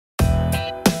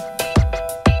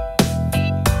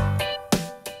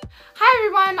Hi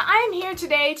everyone, I am here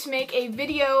today to make a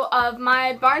video of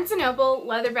my Barnes & Noble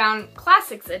Leatherbound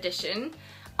Classics edition.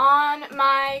 On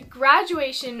my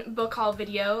graduation book haul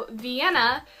video,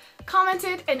 Vienna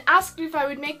commented and asked if I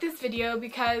would make this video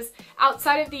because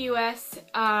outside of the US,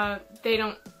 I'm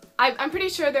pretty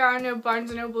sure there are no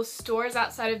Barnes & Noble stores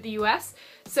outside of the US.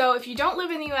 So if you don't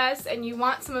live in the US and you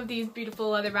want some of these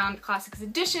beautiful Leatherbound Classics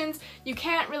editions, you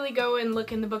can't really go and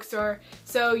look in the bookstore,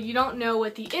 so you don't know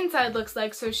what the inside looks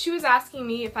like. So she was asking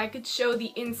me if I could show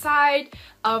the inside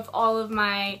of all of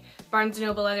my Barnes &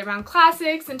 Noble Leatherbound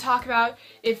Classics and talk about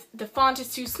if the font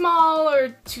is too small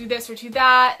or too this or too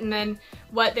that, and then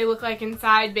what they look like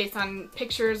inside based on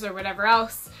pictures or whatever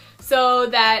else, so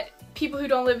that people who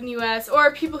don't live in the US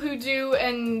or people who do,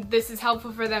 and this is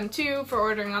helpful for them too for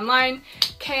ordering online,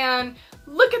 can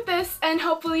look at this and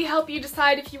hopefully help you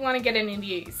decide if you want to get any of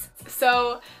these.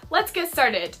 So let's get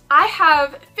started. I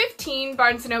have 15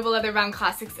 Barnes & Noble Leatherbound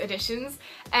Classics editions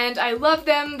and I love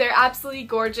them. They're absolutely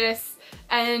gorgeous,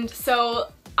 and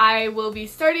so I will be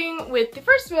starting with the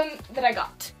first one that I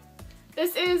got.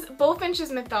 This is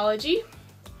Bullfinch's Mythology.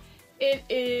 It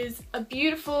is a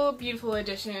beautiful, beautiful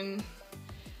edition.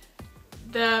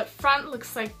 The front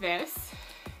looks like this,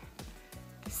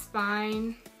 the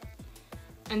spine,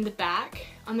 and the back.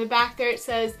 On the back there it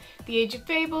says The Age of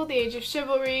Fable, The Age of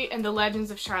Chivalry, and The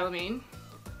Legends of Charlemagne.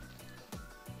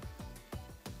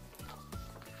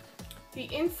 The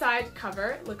inside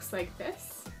cover looks like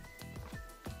this.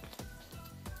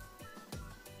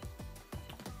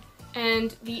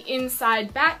 And the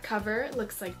inside back cover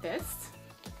looks like this.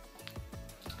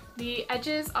 The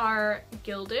edges are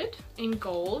gilded in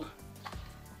gold.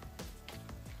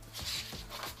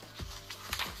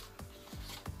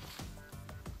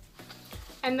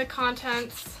 And the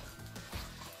contents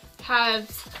have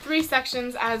 3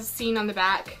 sections as seen on the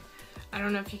back. I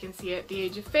don't know if you can see it. The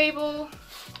Age of Fable,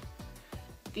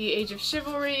 The Age of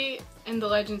Chivalry, and The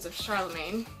Legends of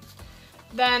Charlemagne.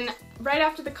 Then right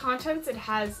after the contents it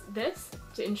has this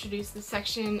to introduce the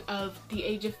section of The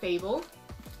Age of Fable.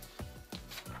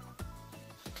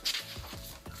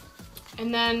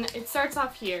 And then it starts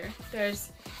off here. There's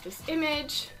this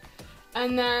image,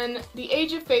 and then The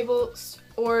Age of Fable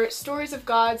or Stories of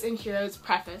Gods and Heroes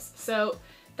preface. So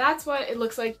that's what it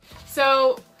looks like.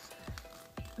 So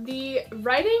the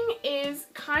writing is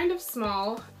kind of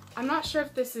small. I'm not sure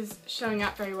if this is showing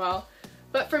up very well,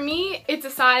 but for me it's a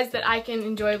size that I can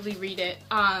enjoyably read it.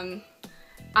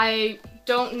 I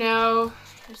don't know,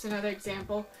 here's another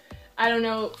example. I don't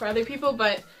know for other people,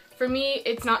 but for me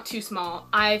it's not too small.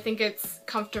 I think it's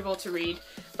comfortable to read,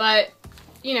 but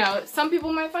you know, some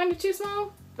people might find it too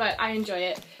small, but I enjoy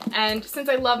it. And since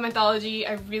I love mythology,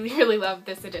 I really love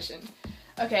this edition.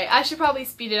 Okay, I should probably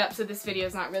speed it up so this video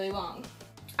is not really long.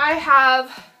 I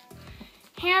have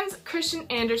Hans Christian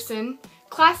Andersen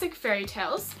Classic Fairy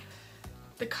Tales.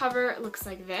 The cover looks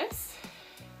like this.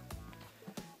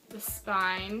 The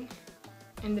spine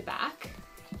and the back.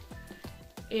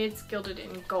 It's gilded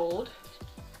in gold.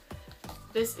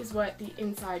 This is what the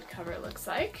inside cover looks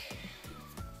like.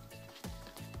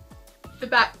 The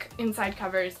back inside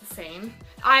cover is the same.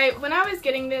 When I was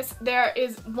getting this, there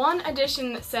is one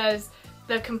edition that says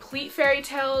the complete fairy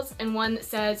tales and one that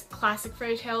says classic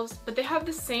fairy tales, but they have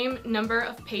the same number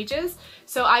of pages,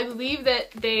 so I believe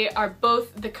that they are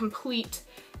both the complete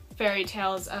fairy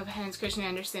tales of Hans Christian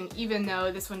Andersen, even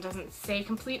though this one doesn't say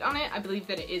complete on it. I believe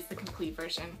that it is the complete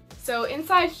version. So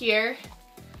inside here,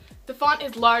 the font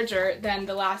is larger than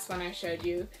the last one I showed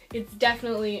you. It's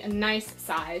definitely a nice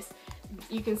size.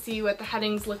 You can see what the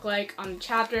headings look like on the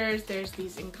chapters. There's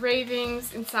these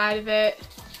engravings inside of it.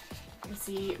 You can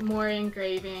see more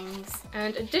engravings.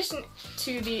 And in addition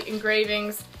to the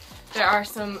engravings, there are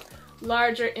some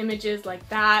larger images like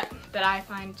that I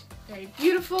find very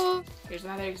beautiful. Here's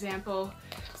another example.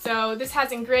 So this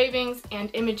has engravings and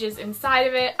images inside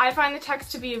of it. I find the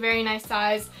text to be a very nice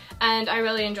size, and I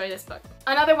really enjoy this book.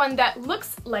 Another one that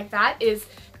looks like that is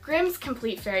Grimm's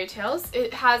Complete Fairy Tales.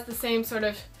 It has the same sort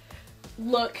of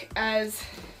look as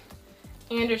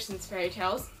Andersen's fairy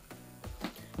tales.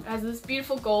 It has this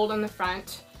beautiful gold on the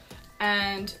front,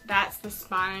 and that's the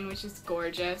spine, which is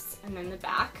gorgeous, and then the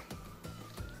back.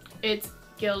 It's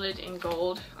gilded in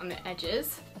gold on the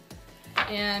edges,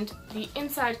 and the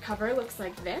inside cover looks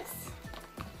like this,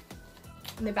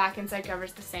 and the back inside cover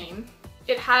is the same.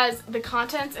 It has the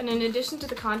contents, and in addition to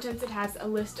the contents, it has a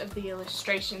list of the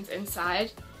illustrations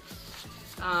inside,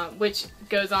 which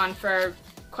goes on for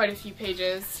quite a few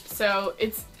pages. So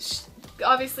it's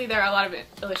obviously there are a lot of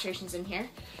illustrations in here.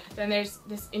 Then there's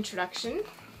this introduction.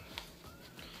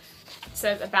 It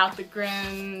says about the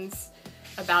Grimms,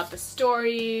 about the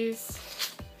stories,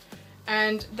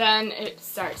 And then it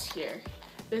starts here.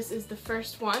 This is the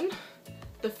first one,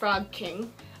 the Frog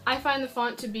King. I find the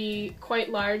font to be quite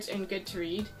large and good to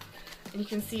read. And you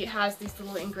can see it has these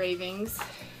little engravings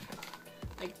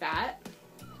like that.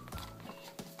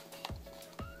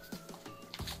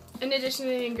 In addition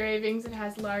to the engravings, it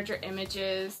has larger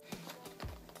images.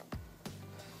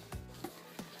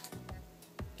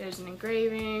 There's an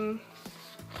engraving.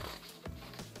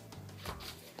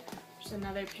 There's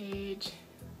another page.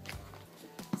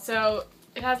 So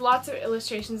it has lots of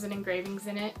illustrations and engravings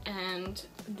in it, and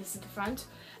this is the front,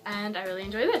 and I really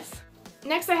enjoy this.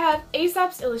 Next I have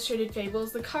Aesop's Illustrated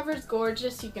Fables. The cover's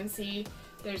gorgeous. You can see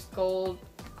there's gold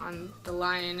on the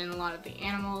lion and a lot of the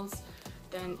animals.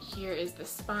 Then here is the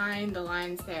spine, the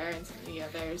lion's there, and some of the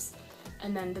others.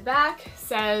 And then the back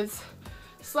says,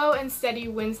 "Slow and steady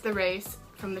wins the race,"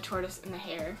 from the tortoise and the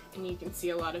hare. And you can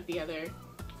see a lot of the other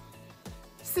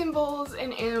symbols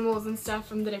and animals and stuff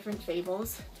from the different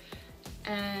fables.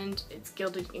 And it's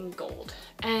gilded in gold.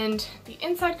 And the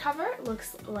inside cover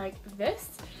looks like this.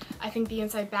 I think the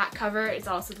inside back cover is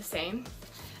also the same.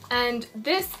 And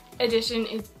this edition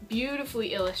is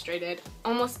beautifully illustrated.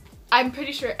 I'm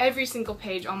pretty sure every single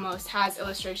page almost has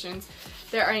illustrations.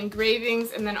 There are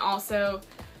engravings and then also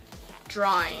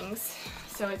drawings.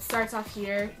 So it starts off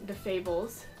here, the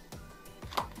Fables.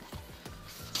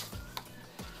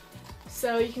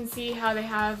 So you can see how they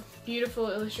have beautiful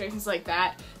illustrations like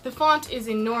that. The font is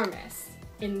enormous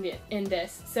in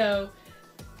this, so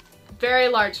very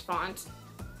large font.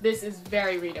 This is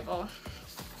very readable.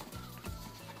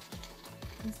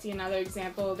 Let's see another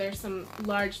example. There's some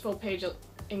large full-page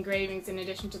engravings in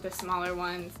addition to the smaller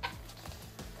ones.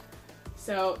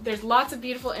 So there's lots of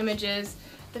beautiful images.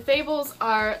 The Fables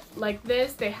are like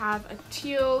this. They have a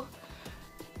teal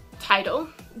title.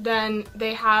 Then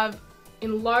they have,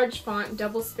 in large font,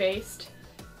 double-spaced,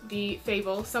 the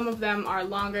fable. Some of them are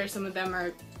longer, some of them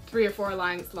are 3 or 4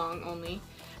 lines long only.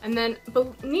 And then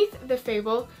beneath the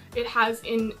fable, it has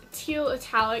in teal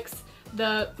italics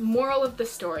the moral of the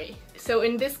story. So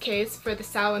in this case, for the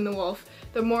Sow and the Wolf,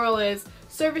 the moral is,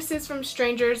 services from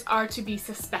strangers are to be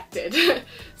suspected.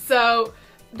 So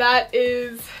that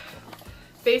is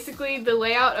basically the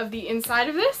layout of the inside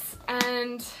of this,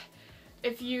 and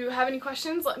if you have any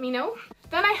questions, let me know.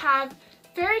 Then I have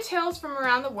Fairy Tales from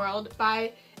Around the World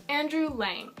by Andrew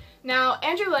Lang. Now,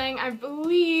 Andrew Lang, I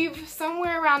believe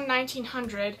somewhere around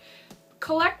 1900,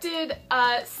 collected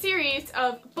a series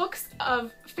of books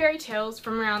of fairy tales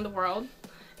from around the world,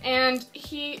 and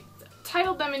he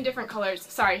titled them in different colors.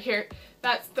 Sorry, here,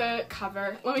 that's the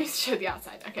cover. Let me show the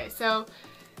outside. Okay, so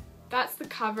that's the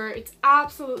cover. It's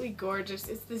absolutely gorgeous.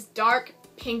 It's this dark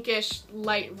pinkish,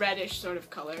 light reddish sort of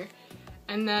color.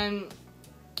 And then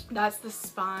that's the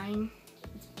spine.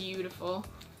 It's beautiful.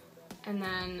 And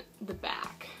then the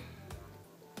back.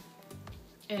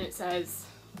 And it says,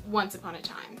 "Once Upon a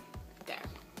Time," there.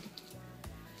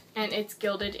 And it's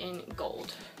gilded in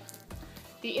gold.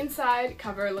 The inside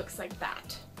cover looks like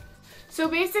that. So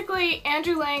basically,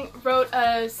 Andrew Lang wrote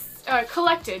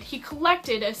he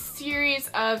collected a series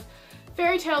of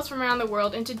fairy tales from around the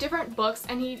world into different books,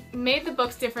 and he made the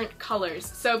books different colors.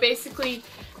 So basically,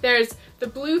 there's the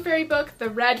blue fairy book, the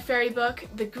red fairy book,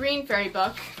 the green fairy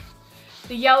book,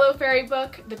 the yellow fairy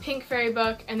book, the pink fairy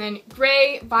book, and then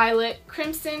gray, violet,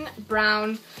 crimson,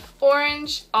 brown,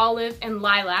 orange, olive, and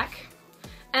lilac.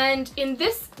 And in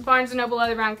this Barnes & Noble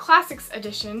Leatherbound Classics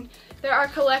edition, there are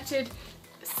collected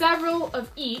several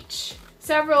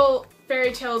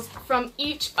fairy tales from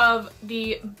each of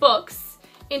the books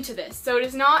into this. So it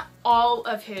is not all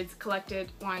of his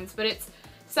collected ones, but it's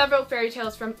several fairy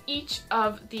tales from each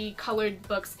of the colored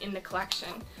books in the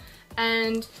collection.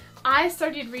 And I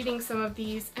started reading some of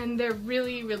these, and they're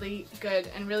really, really good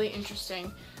and really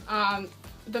interesting.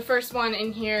 The first one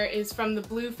in here is from the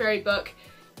blue fairy book,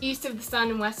 East of the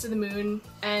Sun and West of the Moon,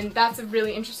 and that's a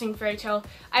really interesting fairy tale.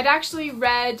 I'd actually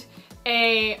read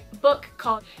a book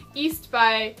called East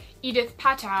by Edith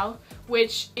Patow,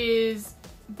 which is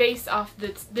based off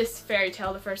this fairy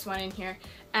tale, the first one in here,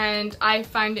 and I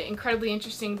find it incredibly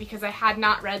interesting because I had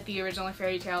not read the original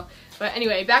fairy tale. But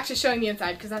anyway, back to showing the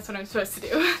inside, because that's what I'm supposed to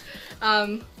do.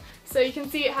 So you can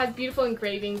see it has beautiful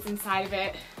engravings inside of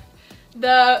it.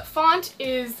 The font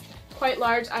is quite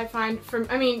large, I find. For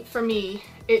me,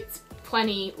 it's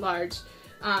plenty large.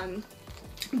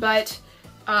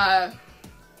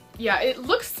 Yeah, it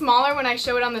looks smaller when I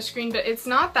show it on the screen, but it's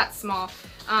not that small.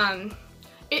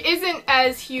 It isn't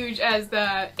as huge as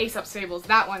the Aesop's Fables.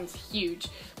 That one's huge.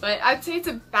 But I'd say it's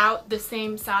about the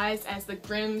same size as the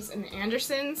Grimms and the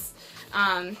Andersens.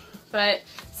 But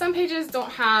some pages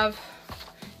don't have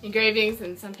engravings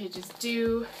and some pages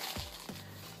do.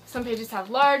 Some pages have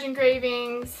large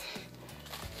engravings.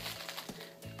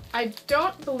 I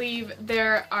don't believe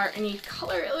there are any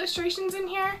color illustrations in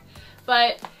here,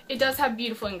 but it does have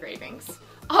beautiful engravings.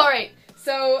 Alright,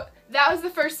 so that was the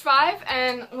first 5,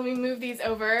 and let me move these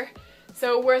over.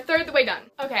 So we're a third the way done.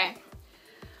 Okay.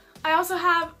 I also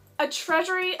have a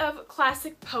treasury of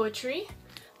classic poetry.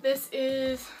 This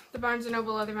is the Barnes &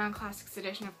 Noble Leatherbound Classics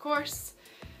edition, of course,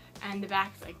 and the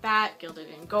back is like that, gilded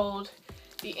in gold.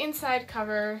 The inside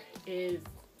cover is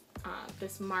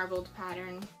this marbled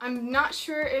pattern. I'm not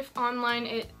sure if online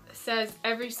it says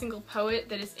every single poet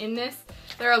that is in this.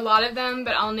 There are a lot of them,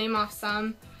 but I'll name off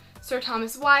some. Sir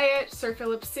Thomas Wyatt, Sir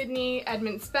Philip Sidney,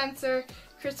 Edmund Spenser,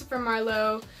 Christopher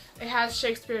Marlowe. It has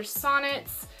Shakespeare's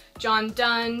sonnets, John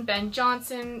Donne, Ben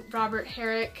Jonson, Robert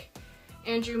Herrick,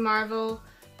 Andrew Marvell,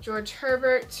 George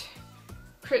Herbert,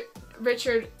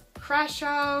 Richard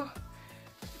Crashaw,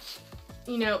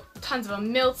 you know, tons of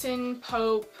them, Milton,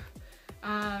 Pope,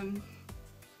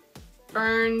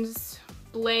 Burns,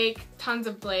 Blake, tons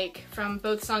of Blake from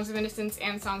both Songs of Innocence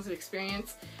and Songs of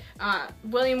Experience,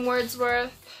 William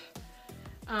Wordsworth,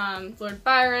 Lord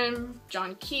Byron,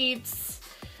 John Keats,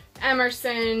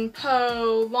 Emerson,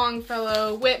 Poe,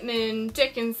 Longfellow, Whitman,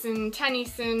 Dickinson,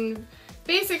 Tennyson,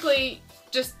 basically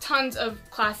just tons of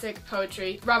classic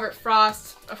poetry. Robert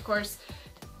Frost, of course.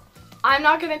 I'm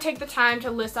not going to take the time to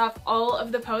list off all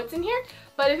of the poets in here,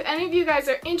 but if any of you guys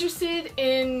are interested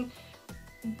in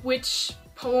which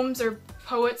poems or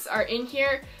poets are in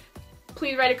here,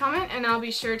 please write a comment and I'll be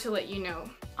sure to let you know.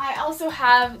 I also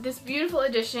have this beautiful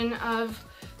edition of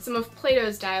some of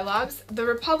Plato's dialogues, The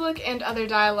Republic and Other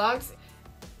Dialogues.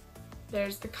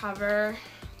 There's the cover,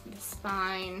 the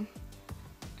spine,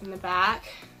 and the back.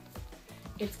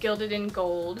 It's gilded in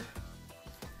gold.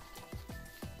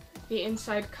 The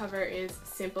inside cover is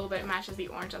simple, but it matches the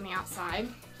orange on the outside,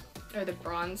 or the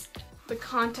bronze. The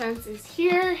contents is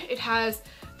here. It has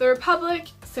The Republic,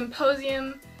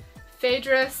 Symposium,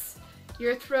 Phaedrus,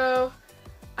 Euthyphro,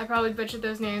 I probably butchered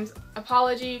those names,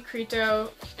 Apology,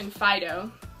 Crito, and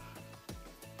Phaedo.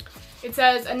 It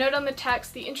says, a note on the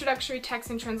text, the introductory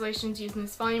texts and translations used in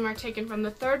this volume are taken from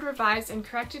the third revised and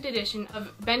corrected edition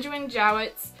of Benjamin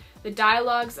Jowett's The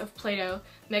Dialogues of Plato,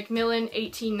 Macmillan,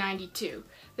 1892.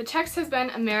 The text has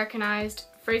been Americanized,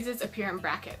 phrases appear in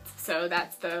brackets, so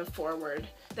that's the foreword.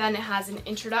 Then it has an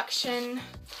introduction.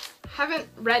 Haven't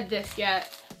read this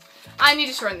yet. I need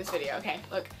to shorten this video, okay,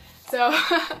 look. So,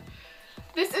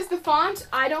 this is the font.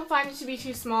 I don't find it to be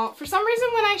too small. For some reason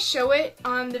when I show it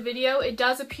on the video, it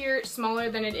does appear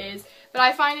smaller than it is, but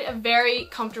I find it a very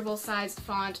comfortable sized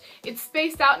font. It's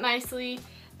spaced out nicely,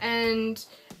 and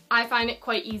I find it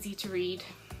quite easy to read.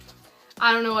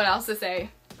 I don't know what else to say.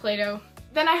 Plato.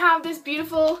 Then I have this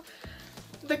beautiful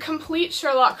The Complete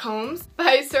Sherlock Holmes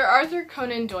by Sir Arthur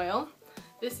Conan Doyle.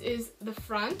 This is the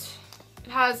front.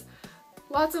 It has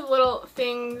lots of little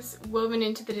things woven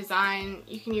into the design.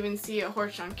 You can even see a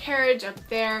horse-drawn carriage up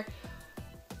there.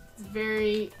 It's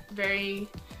very, very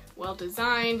well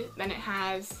designed. Then it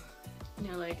has,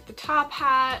 you know, like the top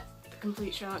hat, The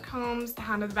Complete Sherlock Holmes, The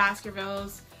Hound of the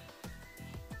Baskervilles,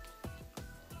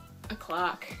 a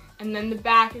clock. And then the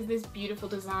back is this beautiful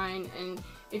design, and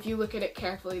if you look at it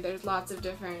carefully, there's lots of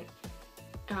different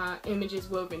images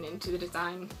woven into the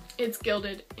design. It's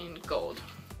gilded in gold.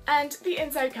 And the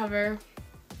inside cover,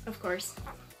 of course.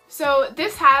 So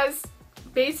this has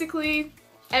basically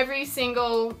every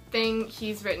single thing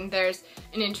he's written. There's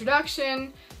an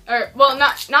introduction, or well,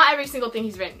 not every single thing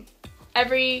he's written.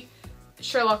 Every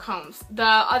Sherlock Holmes. The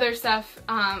other stuff,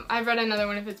 I've read another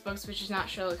one of his books which is not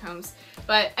Sherlock Holmes.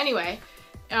 But anyway,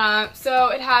 so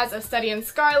it has A Study in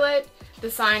Scarlet,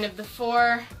 The Sign of the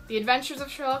Four, The Adventures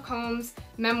of Sherlock Holmes,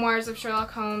 Memoirs of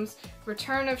Sherlock Holmes,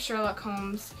 Return of Sherlock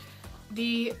Holmes,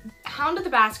 The Hound of the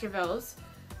Baskervilles,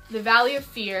 The Valley of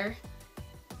Fear,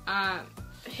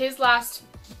 His Last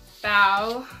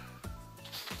Bow,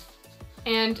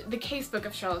 and The Casebook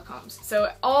of Sherlock Holmes.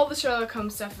 So all the Sherlock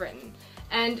Holmes stuff written.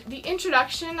 And the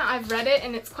introduction, I've read it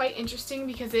and it's quite interesting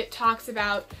because it talks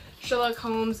about Sherlock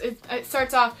Holmes. It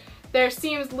starts off, there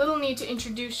seems little need to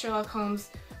introduce Sherlock Holmes,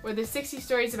 were the 60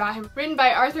 stories about him, written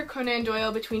by Arthur Conan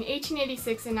Doyle between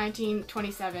 1886 and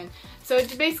 1927. So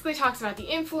it basically talks about the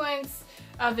influence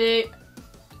of it.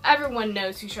 Everyone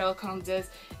knows who Sherlock Holmes is.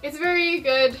 It's very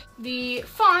good. The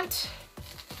font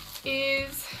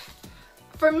is,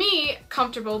 for me,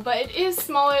 comfortable, but it is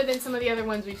smaller than some of the other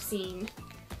ones we've seen.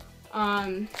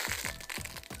 I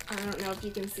don't know if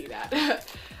you can see that.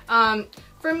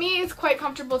 For me, it's quite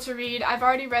comfortable to read. I've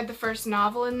already read the first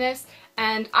novel in this,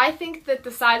 and I think that the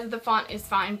size of the font is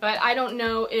fine, but I don't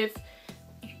know if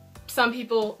some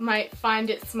people might find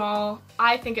it small.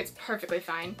 I think it's perfectly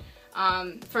fine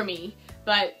for me,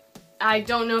 but I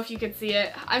don't know if you can see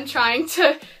it. I'm trying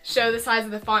to show the size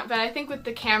of the font, but I think with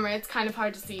the camera it's kind of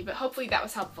hard to see, but hopefully that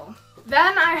was helpful.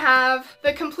 Then I have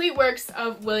the complete works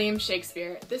of William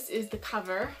Shakespeare. This is the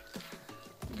cover,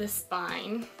 the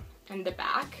spine, and the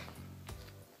back.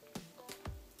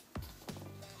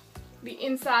 The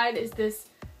inside is this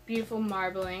beautiful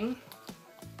marbling.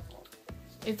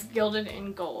 It's gilded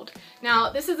in gold.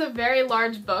 Now, this is a very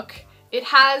large book. It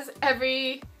has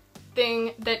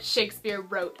everything that Shakespeare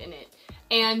wrote in it.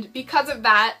 And because of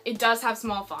that, it does have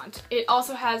small font. It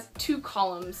also has 2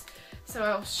 columns, so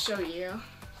I'll show you.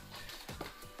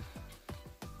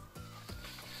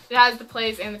 It has the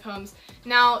plays and the poems.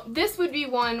 Now, this would be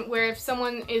one where if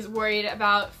someone is worried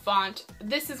about font,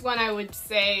 this is one I would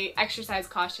say exercise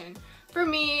caution. For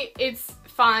me, it's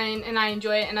fine and I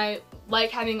enjoy it and I like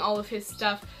having all of his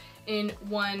stuff in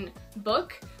one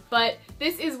book, but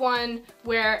this is one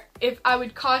where if I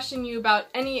would caution you about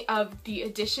any of the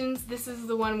editions, this is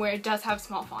the one where it does have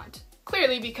small font.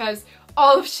 Clearly because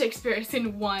all of Shakespeare is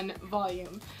in one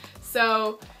volume.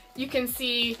 So you can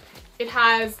see it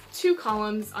has 2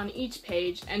 columns on each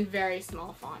page and very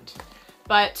small font,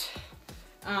 but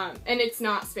and it's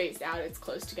not spaced out, it's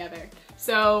close together.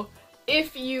 So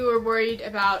if you are worried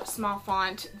about small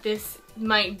font, this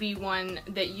might be one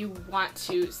that you want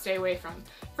to stay away from.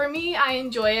 For me, I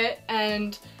enjoy it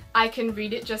and I can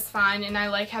read it just fine and I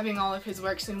like having all of his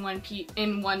works in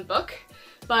one book.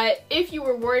 But if you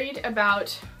were worried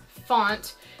about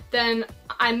font, then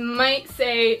I might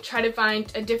say try to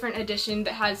find a different edition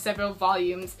that has several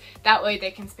volumes. That way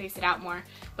they can space it out more.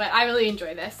 But I really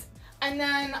enjoy this. And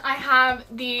then I have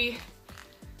the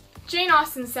Jane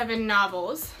Austen 7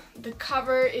 novels. The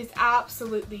cover is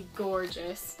absolutely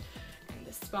gorgeous. And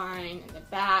the spine and the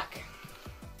back.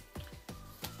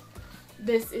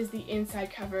 This is the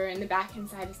inside cover and the back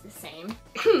inside is the same.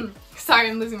 Sorry,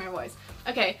 I'm losing my voice.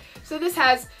 Okay, so this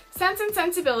has Sense and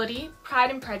Sensibility,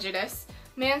 Pride and Prejudice,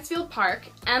 Mansfield Park,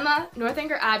 Emma,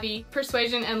 Northanger Abbey,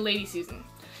 Persuasion, and Lady Susan.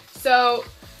 So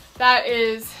that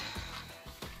is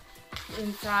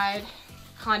inside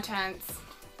contents.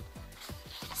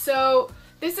 So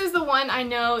this is the one I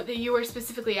know that you were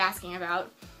specifically asking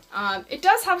about. It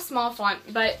does have small font,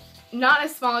 but not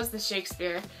as small as the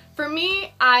Shakespeare. For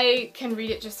me, I can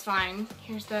read it just fine.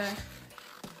 Here's the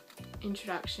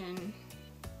introduction.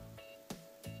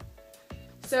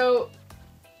 So,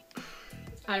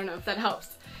 I don't know if that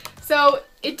helps. So,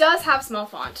 it does have small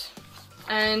font.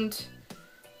 And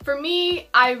for me,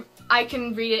 I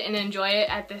can read it and enjoy it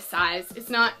at this size. It's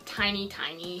not tiny,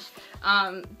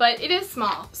 but it is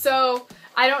small. So,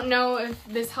 I don't know if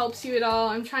this helps you at all.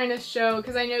 I'm trying to show,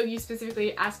 because I know you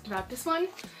specifically asked about this one.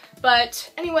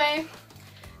 But anyway,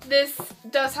 this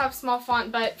does have small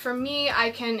font, but for me, I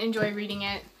can enjoy reading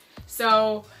it.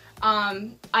 So,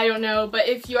 I don't know, but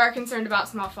if you are concerned about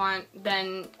small font,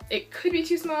 then it could be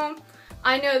too small.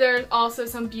 I know there's also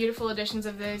some beautiful editions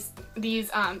of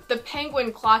the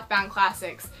Penguin cloth-bound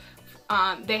classics.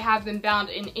 They have them bound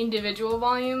in individual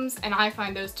volumes, and I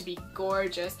find those to be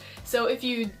gorgeous. So if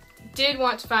you did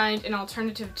want to find an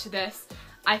alternative to this,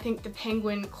 I think the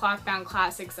Penguin cloth-bound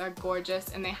classics are gorgeous,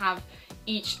 and they have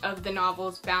each of the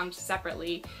novels bound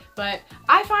separately. But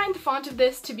I find the font of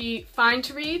this to be fine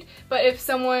to read, but if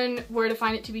someone were to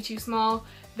find it to be too small,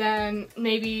 then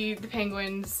maybe the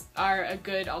Penguins are a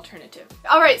good alternative.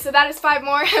 Alright, so that is 5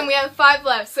 more, and we have 5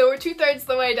 left, so we're 2/3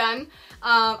 the way done.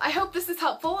 I hope this is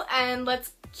helpful, and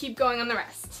let's keep going on the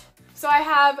rest. So I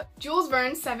have Jules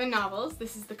Verne's 7 novels.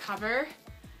 This is the cover,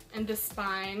 and the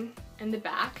spine, and the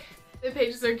back. The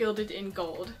pages are gilded in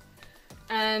gold.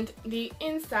 And the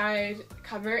inside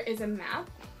cover is a map.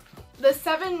 The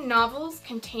 7 novels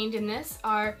contained in this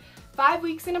are 5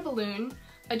 Weeks in a Balloon,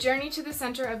 A Journey to the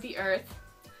Center of the Earth,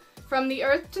 From the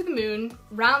Earth to the Moon,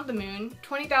 Round the Moon,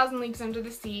 20,000 Leagues Under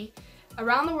the Sea,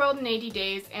 Around the World in 80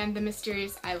 Days, and The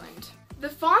Mysterious Island. The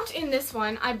font in this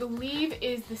one, I believe,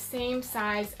 is the same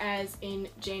size as in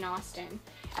Jane Austen.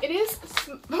 It is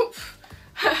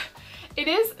it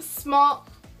is small.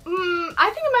 I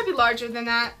think it might be larger than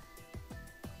that.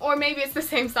 Or maybe it's the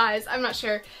same size, I'm not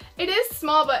sure. It is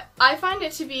small, but I find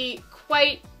it to be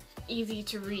quite easy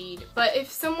to read. But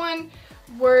if someone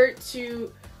were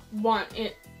to want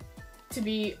it to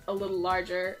be a little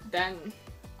larger, then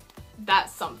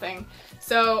that's something.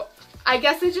 So I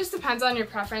guess it just depends on your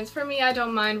preference. For me, I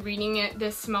don't mind reading it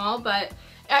this small, but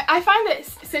I find that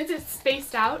since it's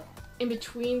spaced out in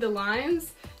between the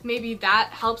lines, maybe that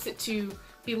helps it to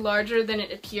be larger than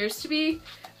it appears to be.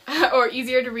 Or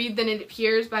easier to read than it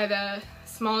appears by the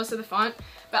smallness of the font.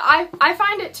 But I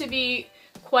find it to be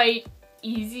quite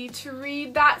easy to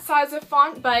read that size of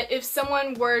font, but if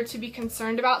someone were to be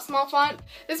concerned about small font,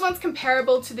 this one's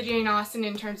comparable to the Jane Austen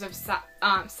in terms of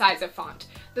size of font.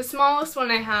 The smallest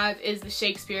one I have is the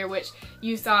Shakespeare, which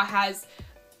you saw has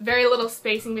very little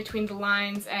spacing between the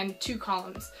lines and 2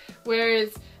 columns,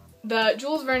 whereas the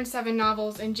Jules Verne 7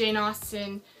 novels and Jane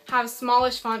Austen have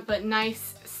smallish font but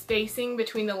nice spacing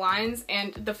between the lines,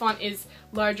 and the font is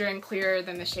larger and clearer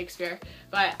than the Shakespeare.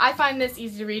 But I find this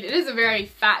easy to read. It is a very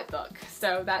fat book,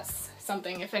 so that's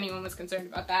something if anyone was concerned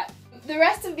about that. The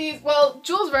rest of these, well,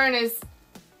 Jules Verne is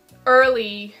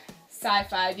early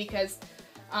sci-fi because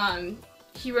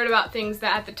he wrote about things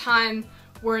that at the time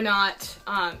were not,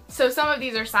 so some of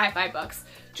these are sci-fi books.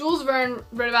 Jules Verne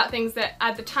wrote about things that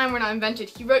at the time were not invented.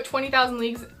 He wrote 20,000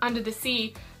 Leagues Under the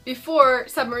Sea before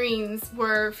submarines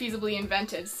were feasibly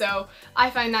invented, so I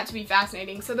find that to be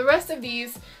fascinating. So the rest of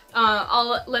these,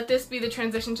 I'll let this be the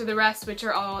transition to the rest, which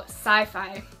are all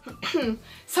sci-fi.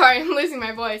 Sorry, I'm losing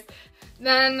my voice.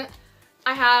 Then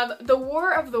I have The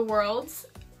War of the Worlds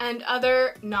and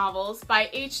Other Novels by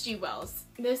H.G.Wells.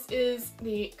 This is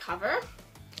the cover,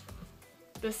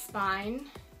 the spine,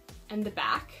 and the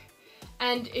back,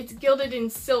 and it's gilded in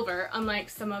silver,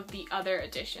 unlike some of the other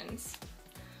editions.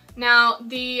 Now,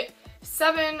 the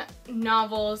 7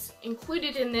 novels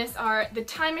included in this are The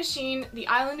Time Machine, The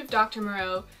Island of Dr.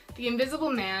 Moreau, The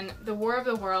Invisible Man, The War of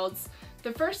the Worlds,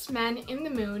 The First Men in the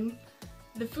Moon,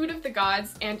 The Food of the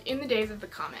Gods, and In the Days of the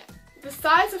Comet. The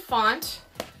size of font,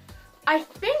 I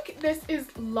think this is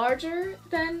larger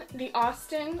than the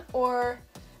Austen or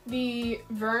the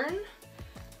Verne.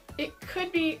 It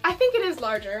could be, I think it is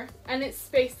larger, and it's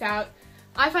spaced out.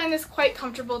 I find this quite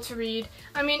comfortable to read.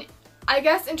 I mean, I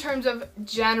guess in terms of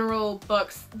general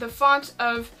books, the font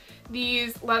of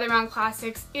these Leatherbound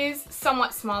classics is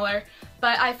somewhat smaller,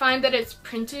 but I find that it's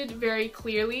printed very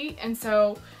clearly, and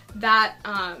so that,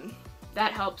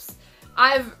 that helps.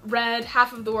 I've read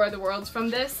half of The War of the Worlds from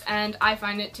this, and I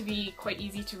find it to be quite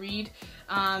easy to read,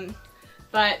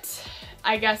 but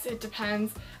I guess it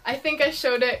depends. I think I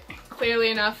showed it clearly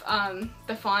enough,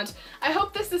 the font. I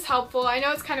hope this is helpful. I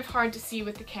know it's kind of hard to see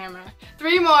with the camera.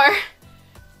 3 more!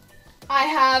 I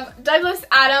have Douglas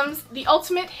Adams' The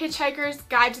Ultimate Hitchhiker's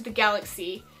Guide to the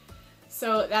Galaxy.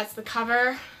 So that's the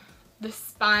cover, the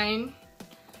spine,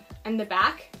 and the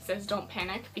back. It says Don't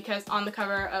Panic, because on the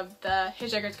cover of the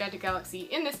Hitchhiker's Guide to the Galaxy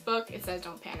in this book, it says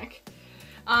Don't Panic.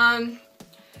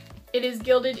 It is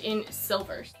gilded in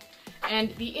silver,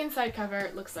 and the inside cover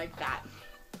looks like that.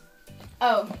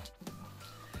 Oh,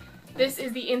 this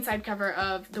is the inside cover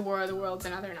of The War of the Worlds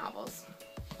and Other Novels.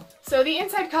 So the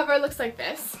inside cover looks like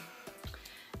this.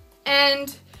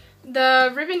 And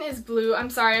the ribbon is blue. I'm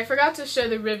sorry, I forgot to show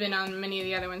the ribbon on many of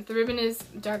the other ones. The ribbon is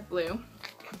dark blue.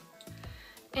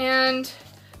 And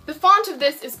the font of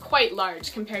this is quite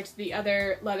large compared to the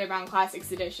other Leatherbound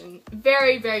Classics edition.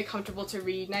 Very, very comfortable to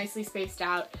read, nicely spaced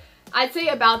out. I'd say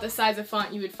about the size of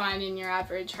font you would find in your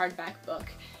average hardback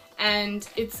book. And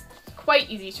it's quite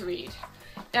easy to read.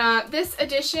 This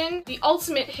edition, The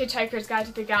Ultimate Hitchhiker's Guide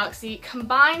to the Galaxy,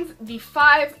 combines the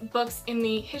 5 books in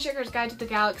the Hitchhiker's Guide to the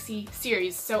Galaxy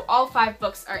series, so all 5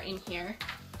 books are in here.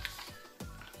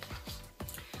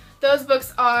 Those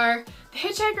books are The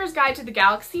Hitchhiker's Guide to the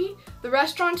Galaxy, The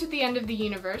Restaurant at the End of the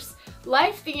Universe,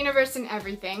 Life, the Universe, and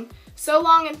Everything, So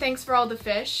Long and Thanks for All the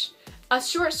Fish, a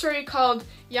short story called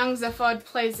Young Zaphod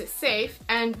Plays It Safe,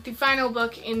 and the final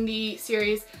book in the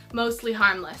series, Mostly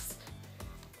Harmless.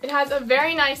 It has a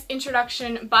very nice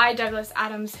introduction by Douglas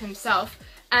Adams himself,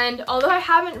 and although I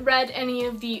haven't read any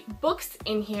of the books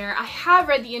in here, I have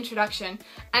read the introduction,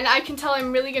 and I can tell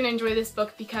I'm really going to enjoy this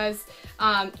book because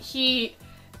he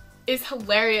is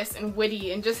hilarious and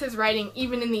witty, and just his writing,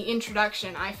 even in the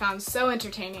introduction, I found so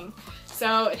entertaining.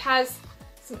 So it has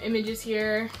some images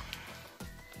here.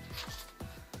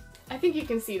 I think you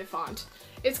can see the font.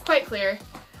 It's quite clear.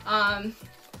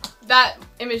 That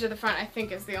image at the front I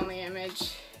think is the only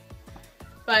image.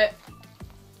 But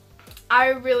I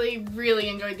really, really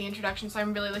enjoyed the introduction, so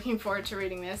I'm really looking forward to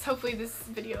reading this. Hopefully this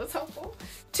video is helpful.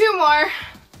 2 more.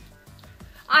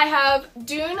 I have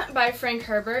Dune by Frank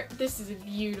Herbert. This is a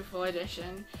beautiful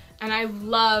edition, and I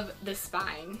love the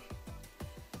spine.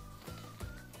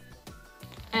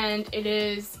 And it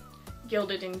is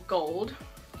gilded in gold.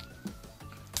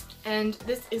 And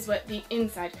this is what the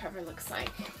inside cover looks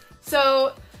like.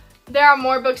 So there are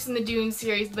more books in the Dune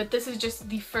series, but this is just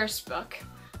the first book.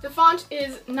 The font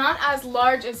is not as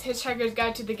large as Hitchhiker's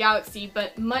Guide to the Galaxy,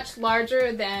 but much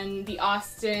larger than the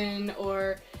Austen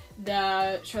or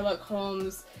the Sherlock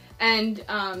Holmes, and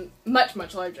much,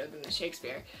 much larger than the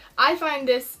Shakespeare. I find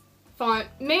this font,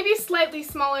 maybe slightly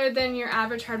smaller than your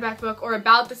average hardback book or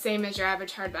about the same as your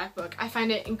average hardback book. I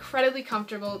find it incredibly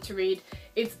comfortable to read.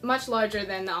 It's much larger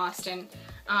than the Austen.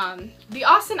 The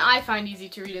Austen I find easy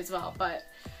to read as well, but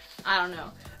I don't know.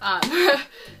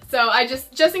 So I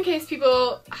just in case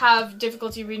people have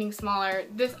difficulty reading smaller,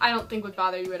 this I don't think would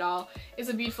bother you at all. It's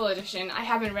a beautiful edition. I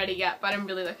haven't read it yet, but I'm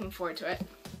really looking forward to it.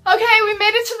 Okay, we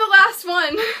made it to the last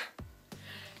one.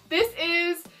 This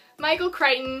is Michael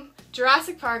Crichton,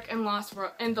 Jurassic Park and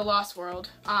The Lost World.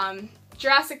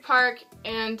 Jurassic Park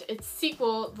and its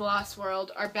sequel, The Lost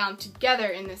World, are bound together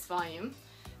in this volume.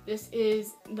 This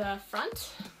is the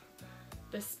front,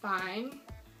 the spine,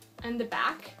 and the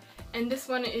back, and this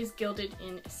one is gilded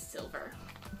in silver.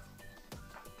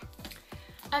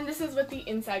 And this is what the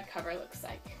inside cover looks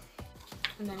like.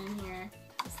 And then in here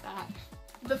is that.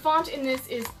 The font in this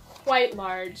is quite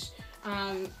large.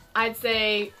 I'd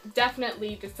say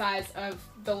definitely the size of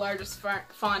the largest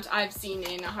font I've seen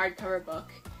in a hardcover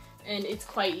book, and it's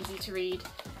quite easy to read.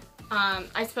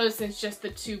 I suppose since just the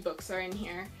 2 books are in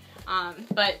here,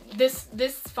 but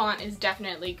this font is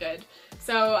definitely good.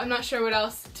 So I'm not sure what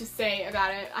else to say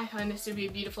about it. I find this to be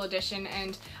a beautiful edition,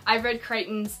 and I've read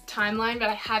Crichton's timeline, but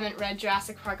I haven't read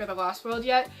Jurassic Park or The Lost World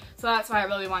yet, so that's why I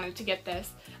really wanted to get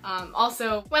this.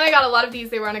 Also, when I got a lot of these,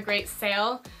 they were on a great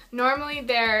sale. Normally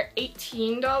they're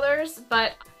 $18,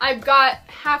 but I got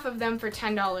half of them for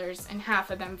 $10 and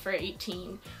half of them for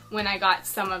 $18 when I got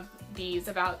some of these,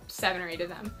 about 7 or 8 of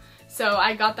them. So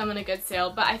I got them on a good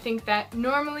sale, but I think that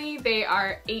normally they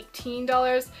are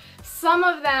 $18. Some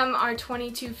of them are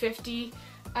 $22.50.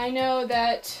 I know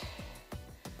that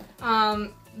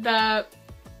the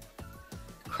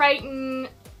Crichton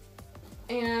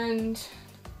and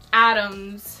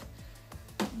Adams,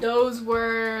 those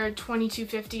were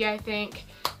 $22.50 I think,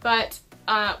 but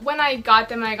when I got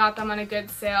them on a good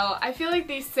sale. I feel like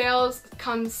these sales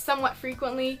come somewhat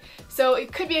frequently, so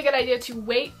it could be a good idea to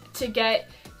wait to get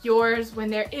yours when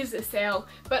there is a sale,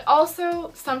 but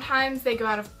also sometimes they go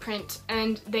out of print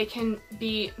and they can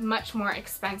be much more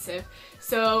expensive.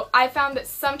 So I found that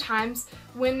sometimes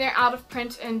when they're out of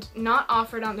print and not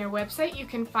offered on their website, you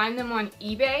can find them on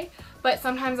eBay, but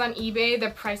sometimes on eBay the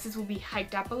prices will be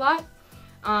hiked up a lot.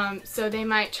 So they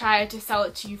might try to sell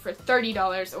it to you for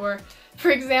 $30, or for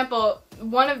example,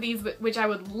 one of these which I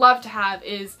would love to have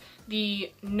is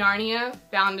the Narnia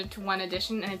bound into 1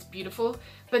 edition, and it's beautiful,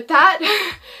 but that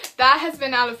has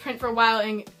been out of print for a while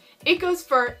and it goes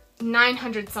for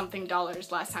 $900 something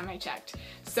last time I checked.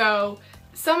 So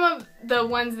some of the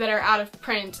ones that are out of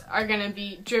print are going to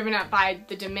be driven up by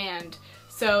the demand,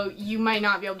 so you might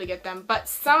not be able to get them, but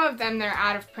some of them that are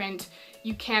out of print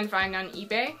you can find on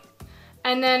eBay.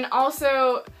 And then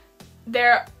also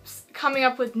they're coming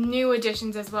up with new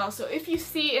editions as well, so if you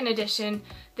see an edition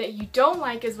that you don't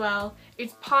like as well,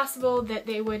 it's possible that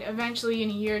they would eventually in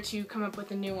a year or 2 come up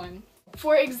with a new one.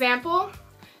 For example,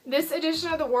 this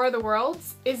edition of The War of the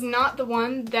Worlds is not the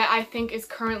one that I think is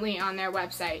currently on their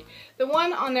website. The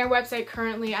one on their website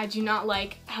currently, I do not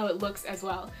like how it looks as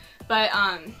well. But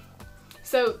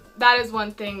so that is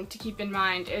one thing to keep in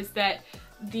mind, is that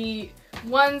the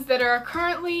ones that are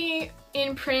currently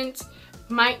in print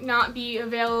might not be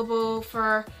available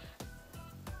for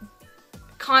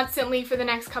constantly for the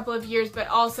next couple of years, but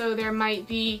also there might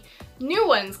be new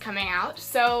ones coming out,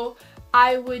 so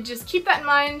I would just keep that in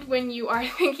mind when you are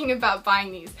thinking about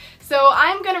buying these. So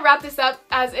I'm gonna wrap this up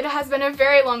as it has been a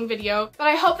very long video, but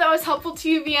I hope that was helpful to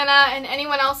you, Vienna, and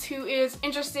anyone else who is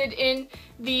interested in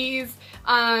these.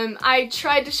 I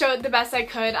tried to show it the best I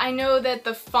could. I know that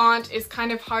the font is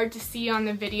kind of hard to see on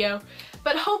the video,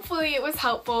 but hopefully it was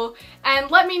helpful, and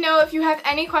let me know if you have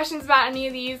any questions about any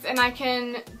of these and I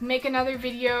can make another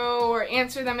video or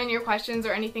answer them in your questions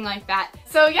or anything like that.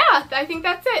 So yeah, I think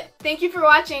that's it. Thank you for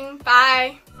watching.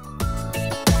 Bye!